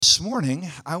This morning,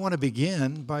 I want to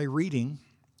begin by reading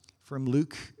from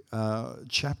Luke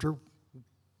chapter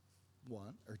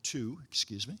 2,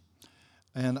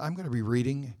 and I'm going to be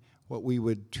reading what we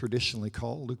would traditionally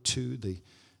call Luke 2, the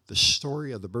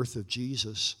story of the birth of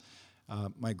Jesus.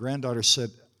 My granddaughter said,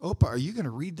 "Opa, are you going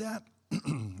to read that?"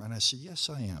 And I said,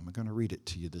 "Yes, I am. I'm going to read it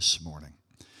to you this morning."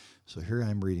 So here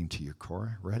I'm reading to you,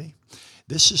 Cora. Ready?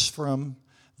 This is from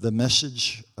the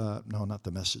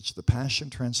the Passion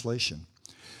Translation.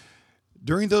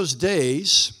 During those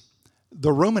days,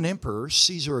 the Roman Emperor,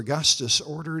 Caesar Augustus,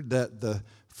 ordered that the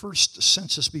first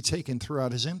census be taken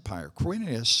throughout his empire.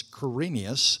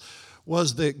 Quirinius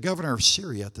was the governor of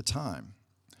Syria at the time.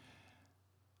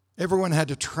 Everyone had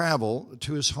to travel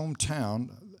to his hometown,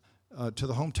 to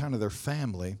the hometown of their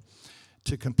family,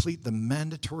 to complete the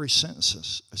mandatory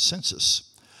census.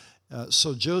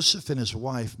 So Joseph and his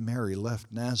wife Mary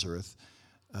left Nazareth,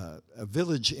 a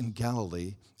village in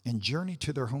Galilee, and journeyed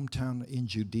to their hometown in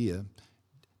Judea,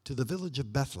 to the village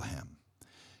of Bethlehem,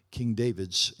 King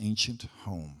David's ancient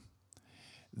home.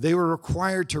 They were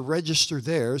required to register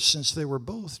there since they were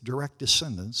both direct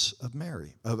descendants of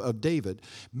David.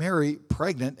 Mary,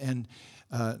 pregnant and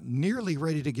nearly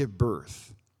ready to give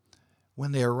birth.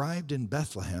 When they arrived in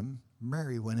Bethlehem,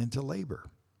 Mary went into labor.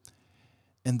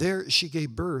 And there she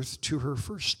gave birth to her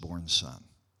firstborn son.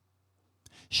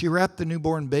 She wrapped the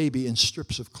newborn baby in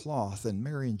strips of cloth, and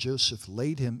Mary and Joseph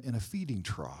laid him in a feeding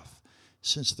trough,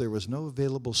 since there was no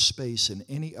available space in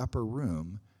any upper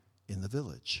room in the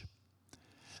village.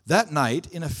 That night,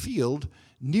 in a field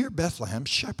near Bethlehem,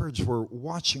 shepherds were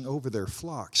watching over their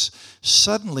flocks.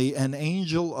 Suddenly, an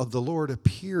angel of the Lord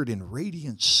appeared in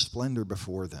radiant splendor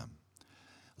before them,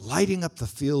 lighting up the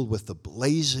field with the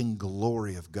blazing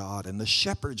glory of God, and the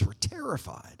shepherds were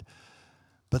terrified.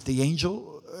 But the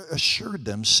angel assured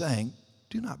them, saying,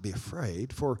 "Do not be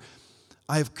afraid, for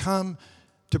I have come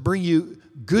to bring you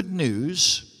good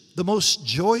news, the most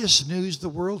joyous news the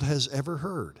world has ever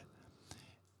heard.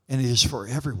 And it is for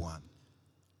everyone,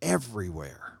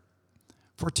 everywhere.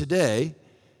 For today,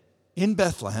 in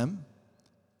Bethlehem,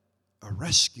 a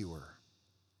rescuer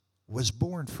was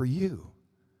born for you.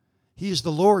 He is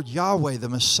the Lord Yahweh, the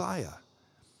Messiah.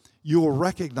 You will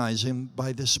recognize him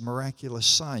by this miraculous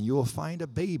sign. You will find a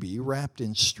baby wrapped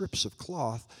in strips of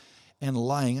cloth and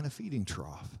lying in a feeding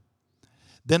trough."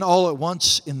 Then all at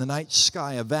once in the night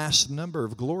sky, a vast number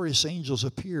of glorious angels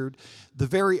appeared, the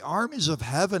very armies of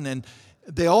heaven, and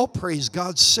they all praised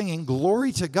God, singing,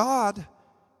 "Glory to God!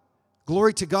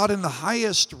 Glory to God in the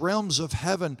highest realms of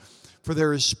heaven, for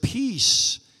there is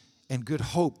peace and good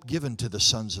hope given to the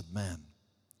sons of men."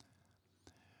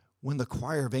 When the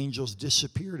choir of angels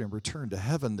disappeared and returned to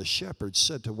heaven, the shepherds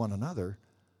said to one another,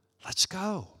 "Let's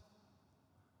go.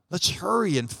 Let's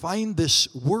hurry and find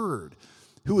this word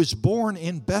who is born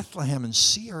in Bethlehem and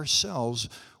see ourselves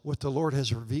what the Lord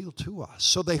has revealed to us."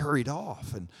 So they hurried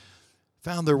off and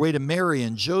found their way to Mary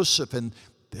and Joseph, and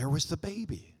there was the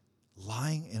baby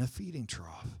lying in a feeding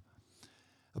trough.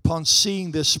 Upon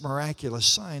seeing this miraculous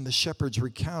sign, the shepherds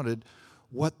recounted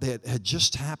what had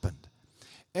just happened.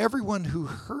 Everyone who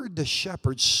heard the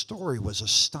shepherd's story was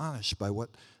astonished by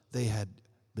what they had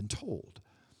been told.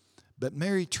 But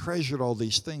Mary treasured all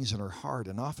these things in her heart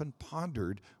and often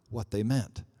pondered what they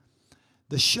meant.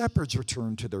 The shepherds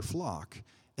returned to their flock,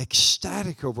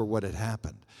 ecstatic over what had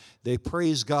happened. They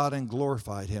praised God and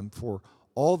glorified him for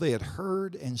all they had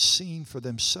heard and seen for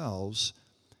themselves,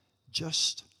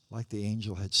 just like the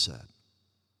angel had said.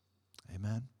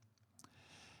 Amen.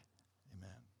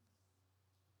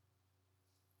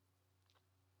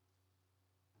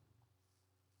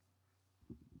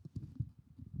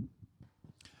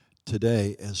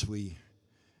 Today, as we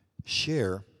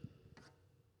share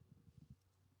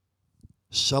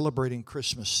celebrating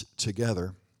Christmas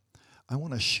together, I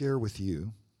want to share with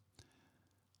you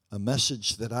a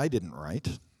message that I didn't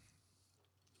write.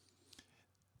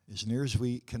 As near as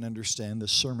we can understand,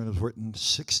 this sermon was written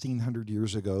 1,600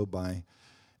 years ago by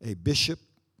a bishop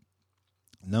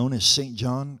known as St.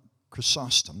 John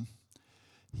Chrysostom.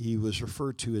 He was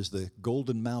referred to as the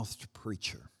golden-mouthed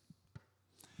preacher.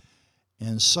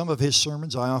 And some of his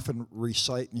sermons, I often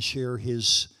recite and share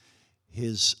his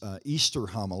Easter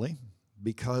homily,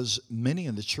 because many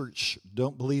in the church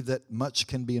don't believe that much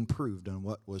can be improved on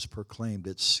what was proclaimed.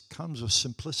 It comes with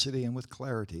simplicity and with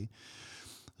clarity.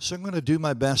 So I'm going to do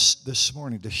my best this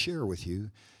morning to share with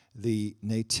you the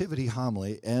Nativity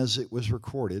Homily as it was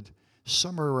recorded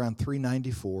somewhere around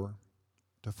 394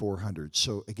 to 400.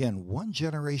 So again, one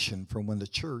generation from when the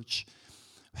church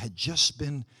had just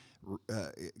been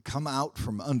come out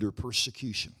from under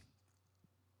persecution.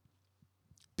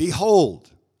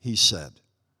 "Behold," he said,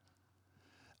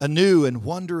 a new and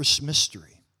wondrous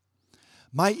mystery.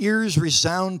 My ears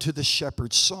resound to the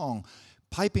shepherd's song,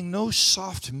 piping no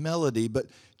soft melody, but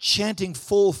chanting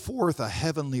full forth a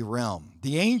heavenly realm.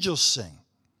 The angels sing.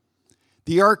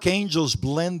 The archangels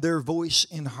blend their voice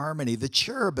in harmony. The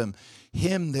cherubim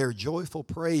hymn their joyful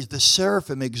praise. The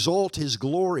seraphim exalt his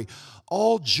glory.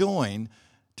 All join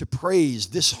to praise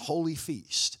this holy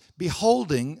feast,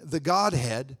 beholding the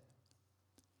Godhead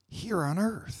here on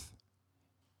earth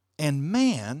and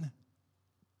man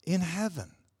in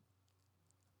heaven.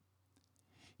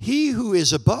 He who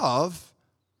is above,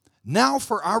 now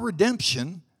for our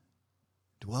redemption,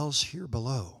 dwells here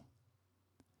below.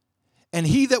 And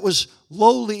he that was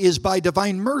lowly is by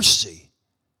divine mercy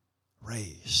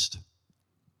raised.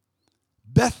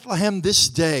 Bethlehem this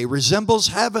day resembles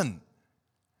heaven.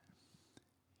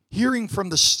 Hearing from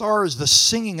the stars the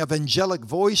singing of angelic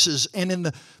voices, and in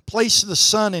the place of the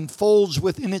sun enfolds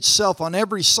within itself on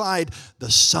every side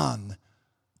the sun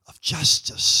of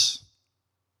justice.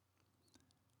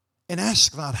 And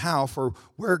ask not how, for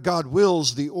where God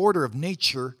wills, the order of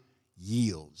nature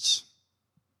yields.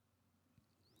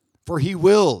 For he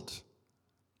willed.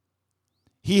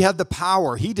 He had the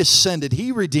power. He descended.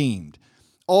 He redeemed.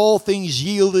 All things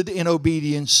yielded in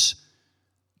obedience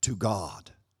to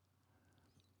God.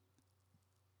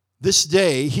 This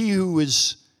day, he who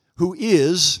is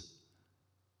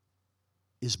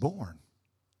born.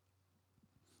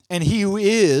 And he who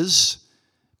is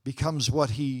becomes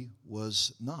what he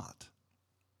was not.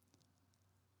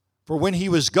 For when he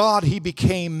was God, he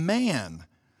became man,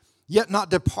 yet not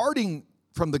departing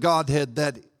from the Godhead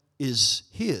that is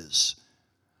his,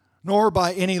 nor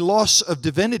by any loss of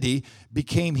divinity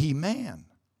became he man.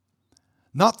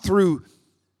 Not through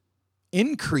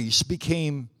increase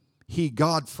became he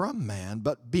God from man,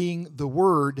 but being the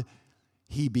Word,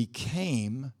 he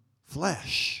became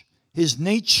flesh. His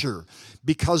nature,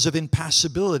 because of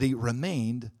impassibility,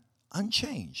 remained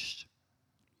unchanged.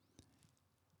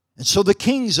 And so the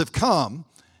kings have come,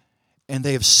 and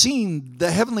they have seen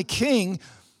the heavenly King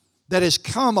that has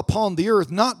come upon the earth,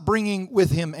 not bringing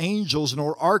with him angels,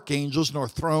 nor archangels, nor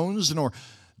thrones, nor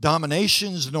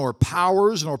dominations, nor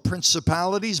powers, nor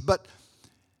principalities, but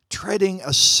treading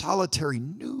a solitary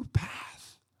new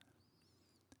path.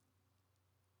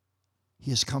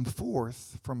 He has come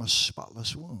forth from a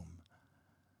spotless womb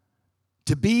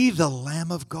to be the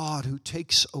Lamb of God who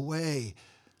takes away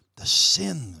the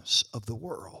sins of the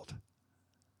world.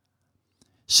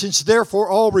 Since therefore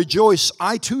all rejoice,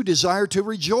 I too desire to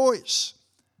rejoice,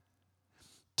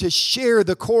 to share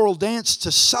the choral dance,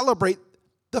 to celebrate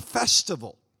the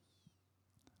festival.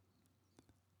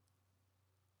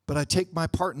 But I take my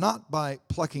part not by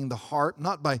plucking the harp,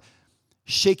 not by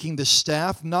shaking the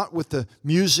staff, not with the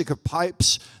music of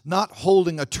pipes, not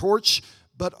holding a torch,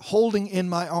 but holding in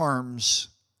my arms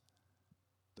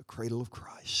the cradle of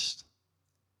Christ.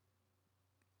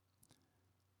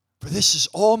 For this is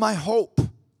all my hope.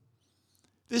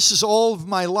 This is all of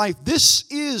my life. This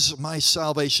is my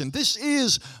salvation. This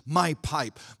is my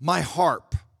pipe, my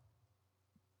harp.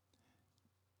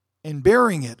 And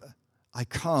bearing it, I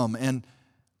come, and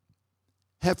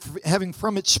having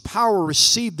from its power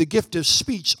received the gift of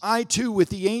speech, I too with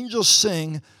the angels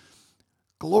sing,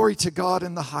 glory to God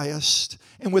in the highest,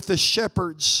 and with the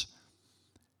shepherds,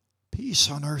 peace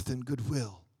on earth and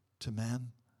goodwill to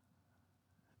men.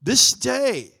 This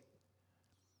day,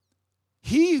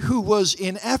 he who was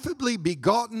ineffably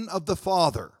begotten of the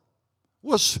Father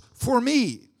was for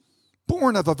me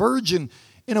born of a virgin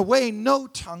in a way no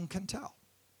tongue can tell.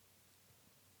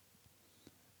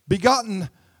 Begotten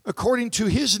according to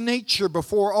his nature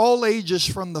before all ages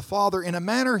from the Father, in a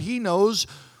manner he knows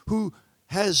who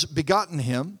has begotten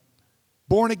him,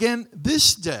 born again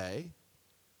this day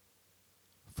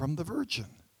from the Virgin,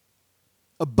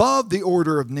 above the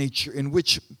order of nature, in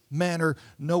which manner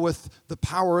knoweth the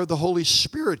power of the Holy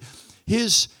Spirit.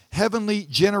 His heavenly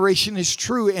generation is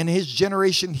true, and his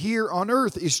generation here on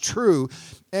earth is true.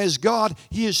 As God,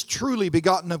 he is truly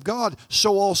begotten of God,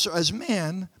 so also as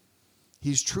man,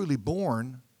 he's truly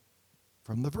born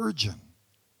from the Virgin.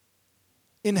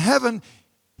 In heaven,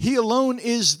 he alone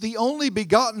is the only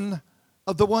begotten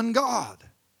of the one God.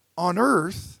 On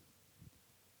earth,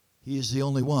 he is the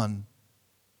only one,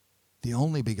 the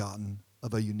only begotten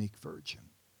of a unique virgin.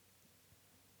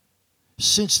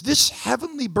 Since this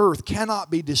heavenly birth cannot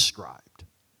be described,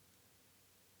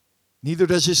 neither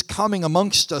does his coming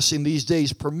amongst us in these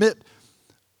days permit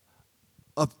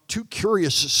of too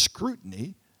curious a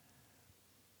scrutiny,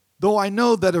 though I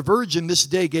know that a virgin this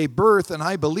day gave birth, and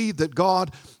I believe that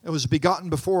God was begotten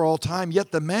before all time,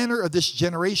 yet the manner of this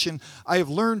generation I have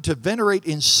learned to venerate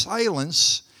in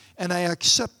silence, and I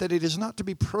accept that it is not to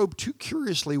be probed too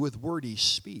curiously with wordy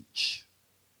speech.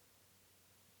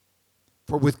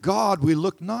 For with God we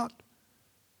look not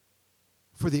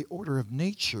for the order of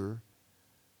nature,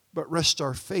 but rest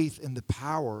our faith in the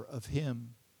power of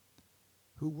Him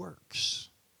who works.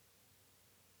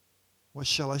 What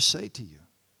shall I say to you?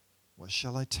 What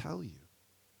shall I tell you?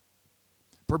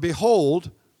 For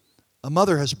behold, a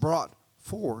mother has brought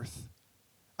forth.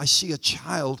 I see a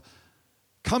child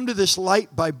come to this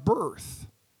light by birth.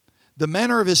 The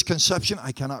manner of his conception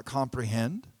I cannot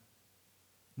comprehend.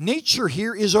 Nature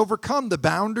here is overcome. The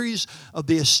boundaries of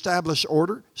the established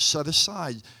order set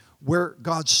aside where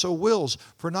God so wills.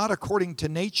 For not according to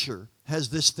nature has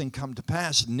this thing come to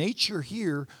pass. Nature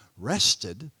here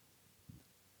rested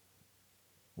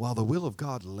while the will of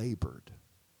God labored.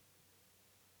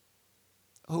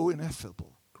 Oh,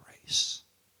 ineffable grace.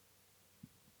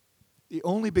 The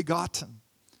only begotten,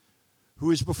 who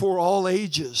is before all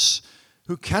ages,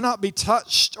 who cannot be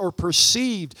touched or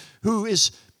perceived, who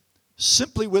is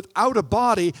simply without a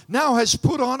body, now has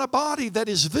put on a body that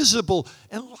is visible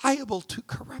and liable to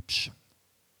corruption.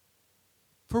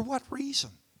 For what reason?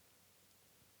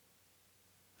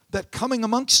 That coming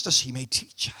amongst us He may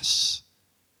teach us.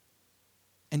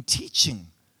 And teaching,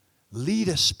 lead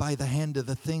us by the hand of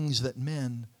the things that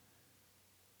men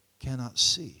cannot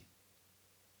see.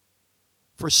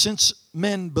 For since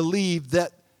men believe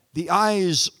that the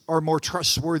eyes are more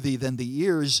trustworthy than the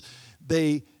ears,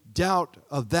 they doubt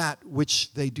of that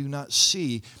which they do not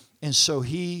see. And so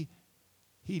he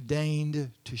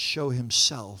deigned to show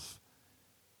Himself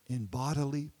in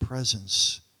bodily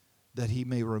presence, that He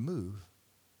may remove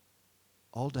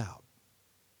all doubt.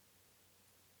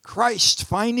 Christ,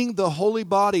 finding the holy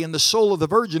body and the soul of the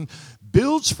Virgin,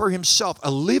 builds for Himself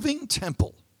a living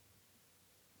temple.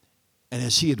 And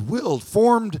as He had willed,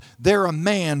 formed there a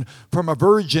man from a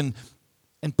virgin,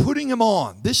 and putting him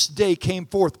on, this day came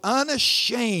forth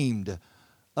unashamed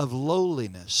of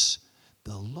lowliness,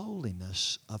 the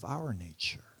lowliness of our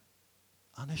nature,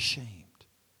 unashamed.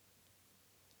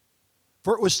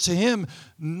 For it was to Him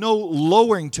no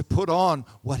lowering to put on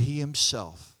what He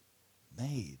Himself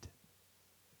made.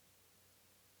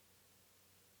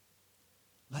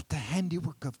 Let the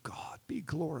handiwork of God be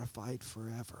glorified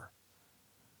forever,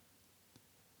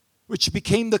 which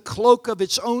became the cloak of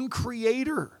its own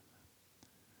Creator.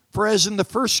 For as in the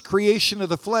first creation of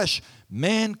the flesh,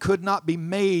 man could not be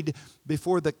made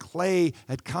before the clay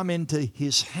had come into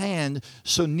his hand,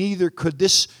 so neither could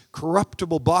this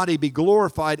corruptible body be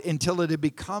glorified until it had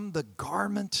become the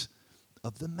garment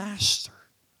of the Master.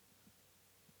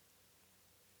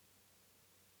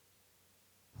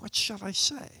 What shall I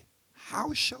say?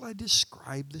 How shall I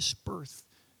describe this birth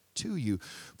to you?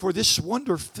 For this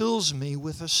wonder fills me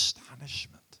with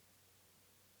astonishment.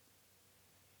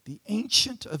 The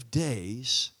Ancient of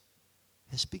Days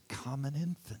has become an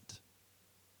infant.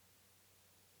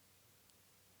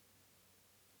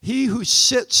 He who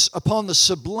sits upon the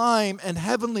sublime and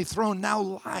heavenly throne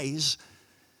now lies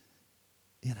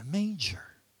in a manger.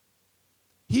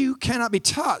 He who cannot be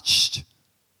touched,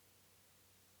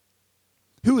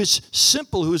 who is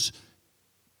simple, who is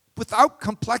without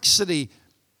complexity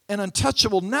and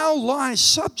untouchable, now lies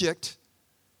subject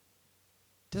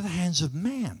to the hands of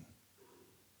man.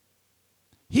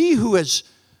 He who has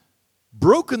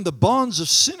broken the bonds of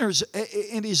sinners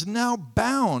and is now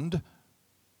bound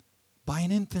by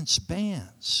an infant's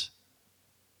bands.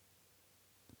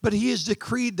 But He has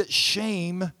decreed that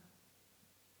shame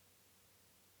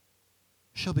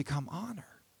shall become honor.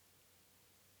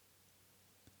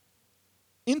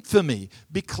 Infamy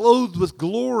be clothed with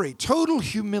glory, total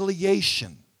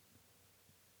humiliation,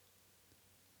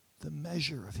 the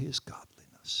measure of His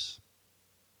godliness.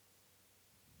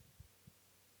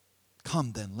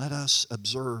 Come then, let us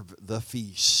observe the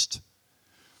feast.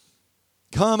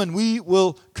 Come and we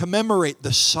will commemorate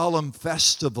the solemn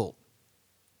festival.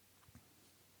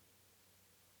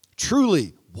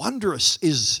 Truly wondrous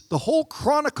is the whole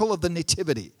chronicle of the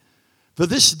Nativity. For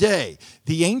this day,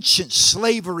 the ancient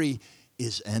slavery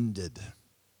is ended.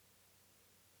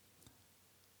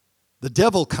 The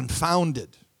devil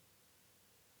confounded.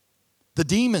 The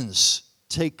demons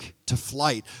take to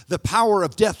flight. The power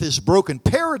of death is broken.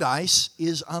 Paradise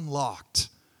is unlocked.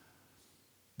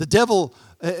 The devil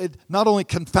not only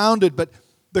confounded, but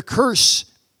the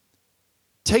curse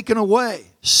taken away.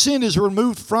 Sin is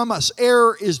removed from us.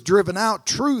 Error is driven out.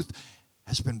 Truth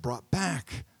has been brought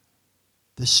back.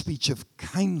 The speech of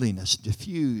kindliness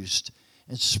diffused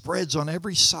and spreads on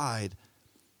every side.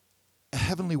 A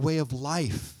heavenly way of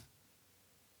life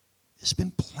has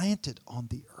been planted on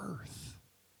the earth.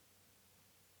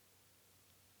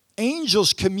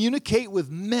 angels communicate with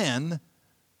men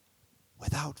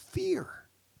without fear.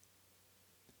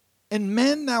 And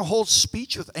men now hold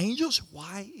speech with angels.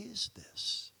 Why is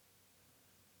this?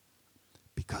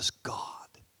 Because God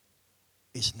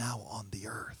is now on the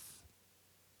earth.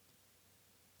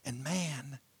 And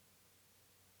man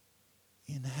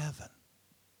in heaven.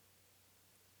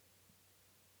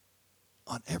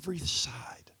 On every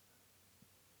side.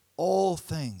 All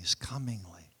things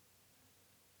comingly.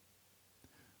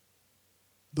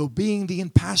 Though being the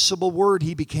impassible Word,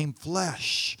 he became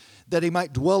flesh. That he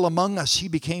might dwell among us, he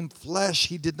became flesh.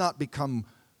 He did not become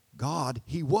God.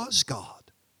 He was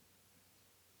God.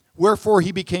 Wherefore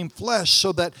he became flesh,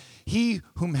 so that he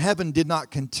whom heaven did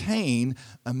not contain,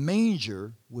 a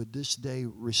manger would this day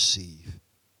receive.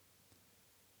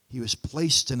 He was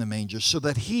placed in a manger, so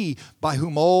that he, by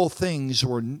whom all things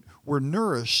were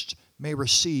nourished, may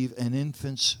receive an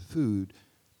infant's food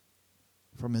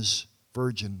from his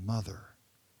virgin mother.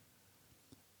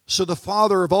 So the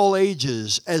Father of all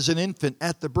ages, as an infant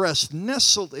at the breast,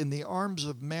 nestled in the arms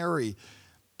of Mary,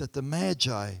 that the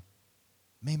Magi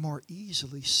may more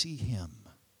easily see him.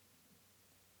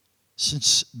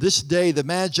 Since this day the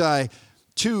Magi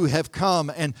too have come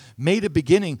and made a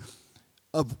beginning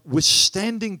of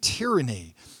withstanding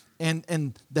tyranny,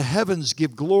 and the heavens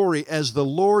give glory as the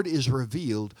Lord is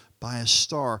revealed by a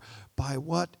star. By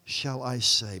what shall I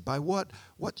say? By what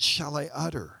shall I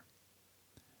utter?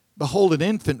 Behold, an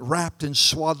infant wrapped in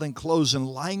swaddling clothes and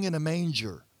lying in a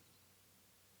manger.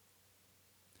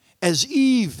 As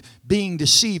Eve, being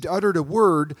deceived, uttered a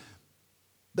word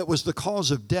that was the cause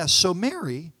of death, so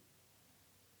Mary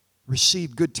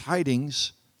received good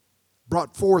tidings,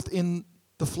 brought forth in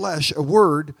the flesh a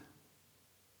word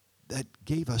that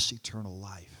gave us eternal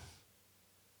life.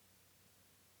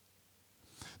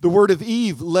 The word of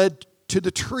Eve led to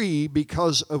the tree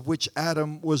because of which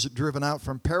Adam was driven out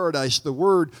from paradise. The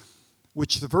word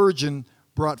which the virgin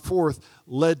brought forth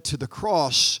led to the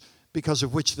cross, because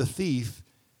of which the thief,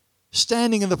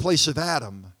 standing in the place of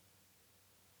Adam,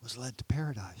 was led to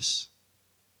paradise.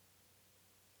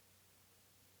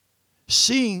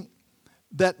 Seeing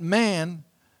that man,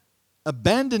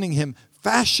 abandoning him,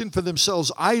 fashioned for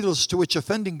themselves idols to which,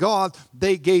 offending God,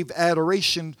 they gave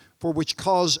adoration, for which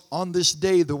cause on this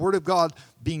day the Word of God,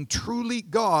 being truly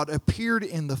God, appeared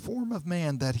in the form of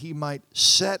man, that he might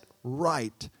set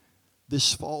right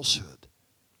this falsehood.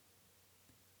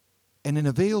 And in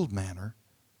a veiled manner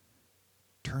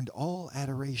turned all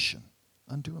adoration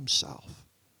unto himself.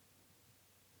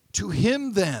 To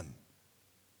him then,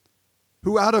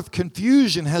 who out of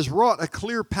confusion has wrought a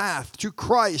clear path to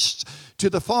Christ, to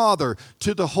the Father,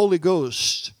 to the Holy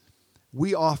Ghost,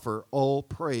 we offer all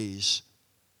praise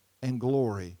and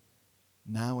glory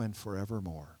now and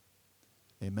forevermore.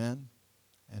 Amen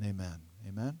and amen.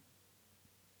 Amen.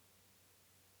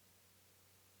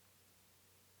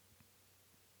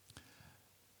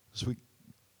 As we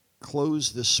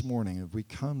close this morning, if we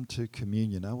come to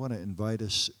communion, I want to invite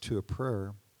us to a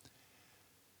prayer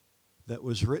that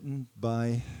was written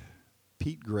by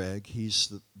Pete Gregg.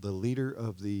 He's the leader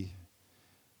of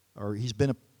he's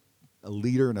been a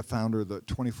leader and a founder of the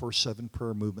 24/7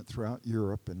 prayer movement throughout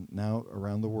Europe and now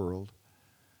around the world.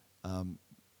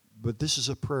 But this is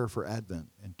a prayer for Advent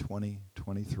in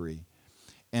 2023.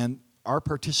 And our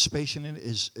participation in it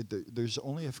is, there's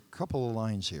only a couple of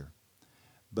lines here.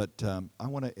 But I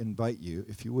want to invite you,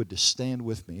 if you would, to stand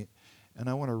with me, and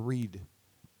I want to read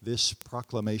this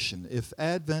proclamation. If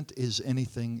Advent is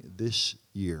anything this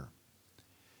year,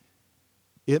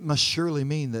 it must surely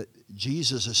mean that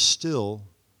Jesus is still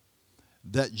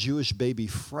that Jewish baby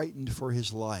frightened for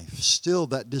his life, still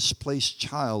that displaced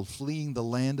child fleeing the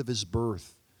land of his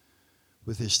birth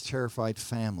with his terrified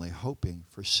family, hoping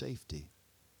for safety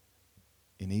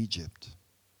in Egypt.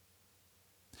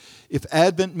 If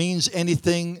Advent means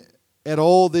anything at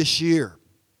all this year,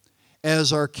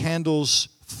 as our candles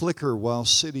flicker while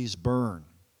cities burn,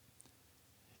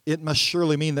 it must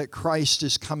surely mean that Christ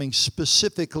is coming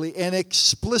specifically and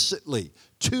explicitly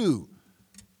to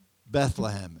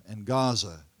Bethlehem and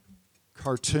Gaza,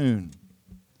 Khartoum,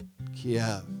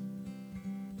 Kiev.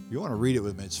 If you want to read it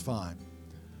with me, it's fine.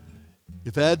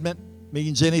 If Advent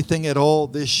means anything at all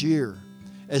this year,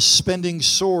 as spending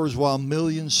soars while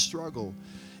millions struggle,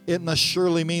 it must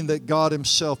surely mean that God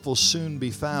himself will soon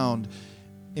be found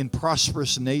in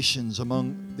prosperous nations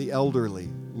among the elderly,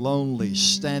 lonely,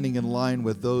 standing in line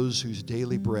with those whose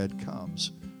daily bread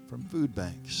comes from food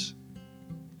banks.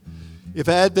 If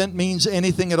Advent means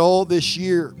anything at all this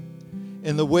year,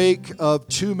 in the wake of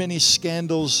too many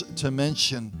scandals to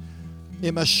mention,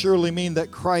 it must surely mean that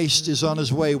Christ is on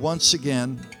his way once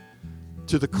again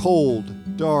to the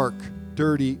cold, dark,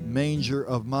 dirty manger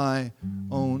of my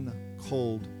own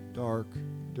cold, dark,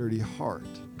 dirty heart.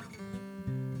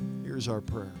 Here's our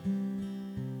prayer.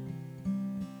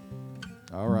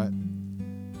 All right.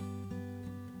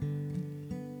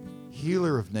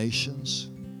 Healer of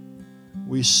nations,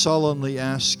 we solemnly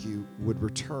ask you would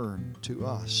return to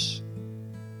us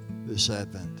this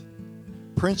Advent.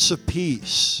 Prince of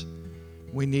Peace,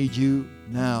 we need you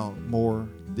now more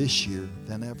this year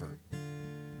than ever.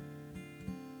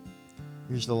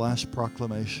 Here's the last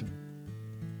proclamation.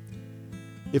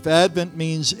 If Advent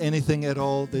means anything at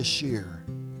all this year,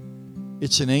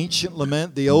 it's an ancient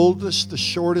lament, the oldest, the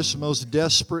shortest, most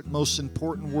desperate, most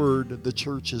important word the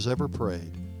church has ever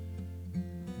prayed.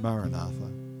 Maranatha.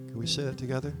 Can we say that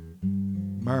together?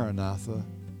 Maranatha,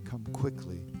 come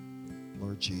quickly,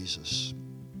 Lord Jesus.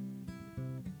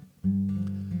 I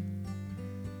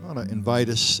want to invite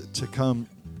us to come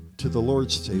to the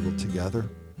Lord's table together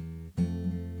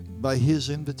by His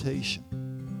invitation.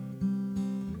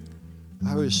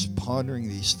 I was pondering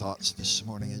these thoughts this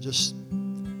morning, and just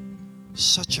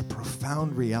such a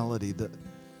profound reality that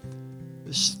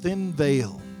this thin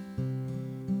veil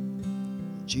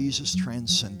Jesus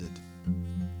transcended.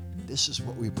 This is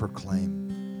what we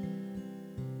proclaim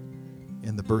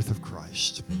in the birth of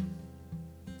Christ.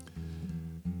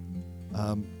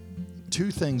 Two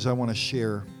things I want to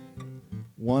share.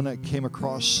 One I came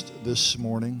across this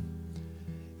morning.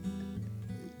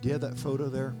 Do you have that photo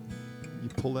there? You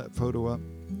pull that photo up.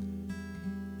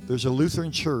 There's a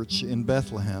Lutheran church in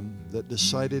Bethlehem that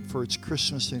decided for its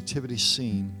Christmas nativity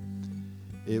scene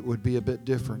it would be a bit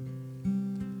different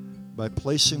by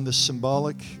placing the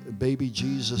symbolic baby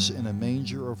Jesus in a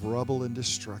manger of rubble and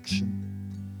destruction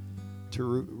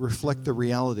to reflect the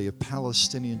reality of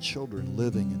Palestinian children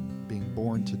living and being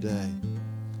born today,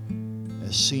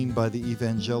 as seen by the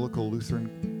Evangelical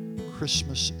Lutheran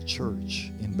Christmas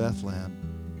Church in Bethlehem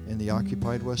in the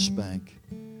occupied West Bank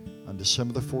on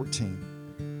December the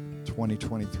 14th,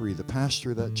 2023. The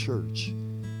pastor of that church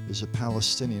is a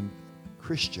Palestinian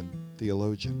Christian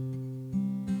theologian.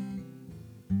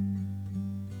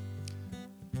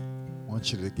 I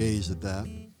want you to gaze at that.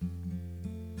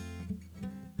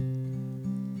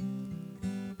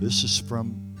 This is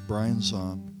from Brian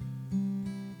Zahn.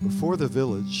 Before the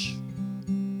village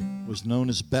was known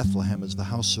as Bethlehem, as the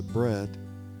house of bread,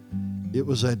 it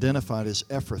was identified as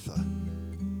Ephrathah,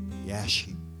 the ash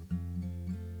heap.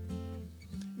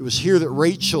 It was here that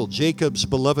Rachel, Jacob's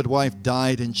beloved wife,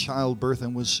 died in childbirth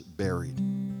and was buried.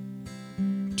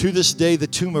 To this day, the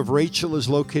tomb of Rachel is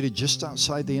located just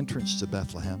outside the entrance to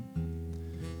Bethlehem.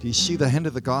 Do you see the hint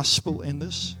of the gospel in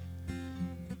this?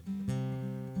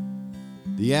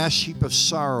 The ash heap of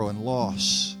sorrow and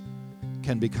loss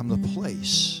can become the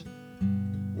place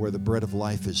where the bread of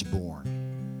life is born.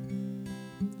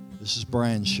 This is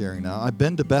Brian sharing now. I've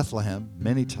been to Bethlehem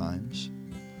many times.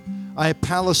 I have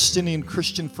Palestinian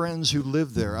Christian friends who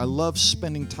live there. I love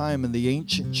spending time in the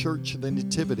ancient church of the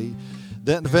Nativity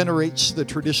that venerates the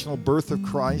traditional birth of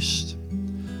Christ.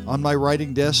 On my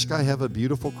writing desk, I have a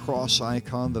beautiful cross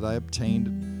icon that I obtained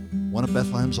at one of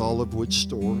Bethlehem's olive wood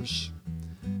stores.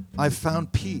 I've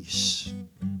found peace.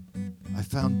 I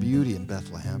found beauty in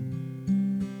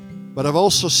Bethlehem. But I've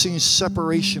also seen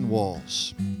separation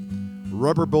walls,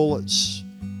 rubber bullets,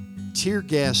 tear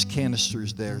gas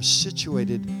canisters there,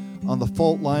 situated on the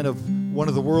fault line of one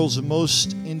of the world's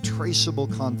most intraceable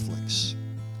conflicts.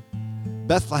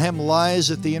 Bethlehem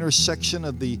lies at the intersection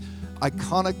of the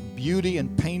iconic beauty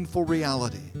and painful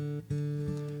reality.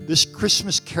 This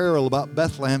Christmas carol about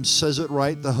Bethlehem says it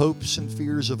right. The hopes and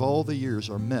fears of all the years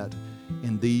are met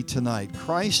in thee tonight.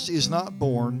 Christ is not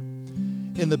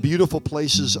born in the beautiful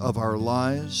places of our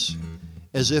lives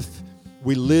as if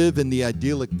we live in the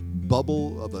idyllic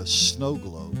bubble of a snow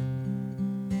globe.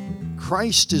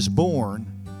 Christ is born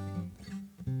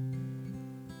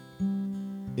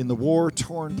in the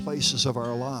war-torn places of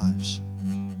our lives.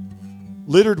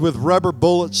 Littered with rubber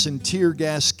bullets and tear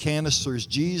gas canisters,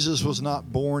 Jesus was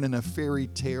not born in a fairy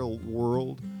tale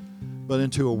world, but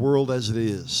into a world as it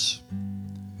is.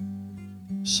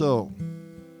 So,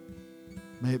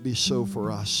 may it be so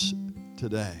for us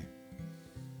today.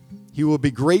 He will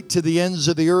be great to the ends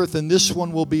of the earth, and this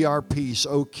one will be our peace.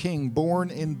 O King, born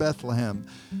in Bethlehem,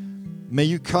 may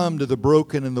you come to the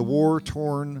broken and the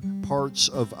war-torn parts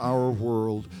of our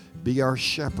world. Be our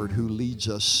shepherd who leads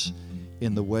us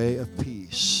in the way of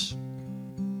peace.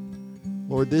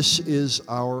 Lord, this is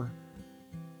our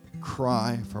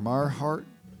cry from our heart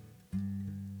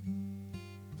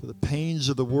for the pains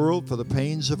of the world, for the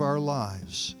pains of our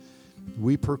lives.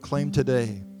 We proclaim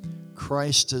today,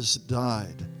 Christ has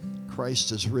died,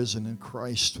 Christ has risen, and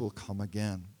Christ will come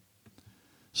again.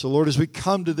 So, Lord, as we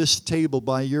come to this table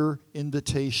by your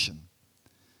invitation,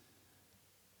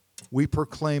 we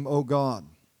proclaim, oh God,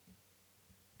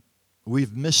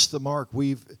 we've missed the mark.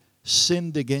 We've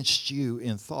sinned against you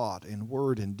in thought, in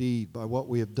word, in deed, by what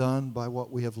we have done, by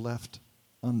what we have left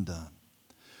undone.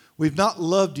 We've not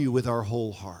loved you with our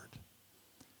whole heart,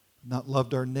 not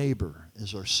loved our neighbor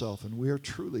as ourselves, and we are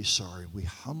truly sorry. We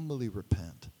humbly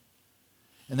repent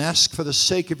and ask for the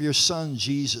sake of your Son,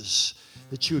 Jesus,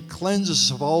 that you would cleanse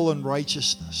us of all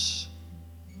unrighteousness,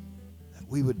 that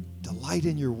we would delight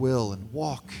in your will and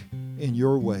walk in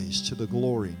your ways to the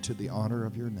glory and to the honor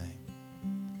of your name.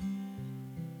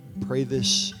 We pray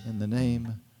this in the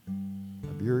name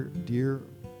of your dear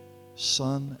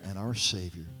Son and our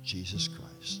Savior, Jesus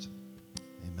Christ.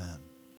 Amen.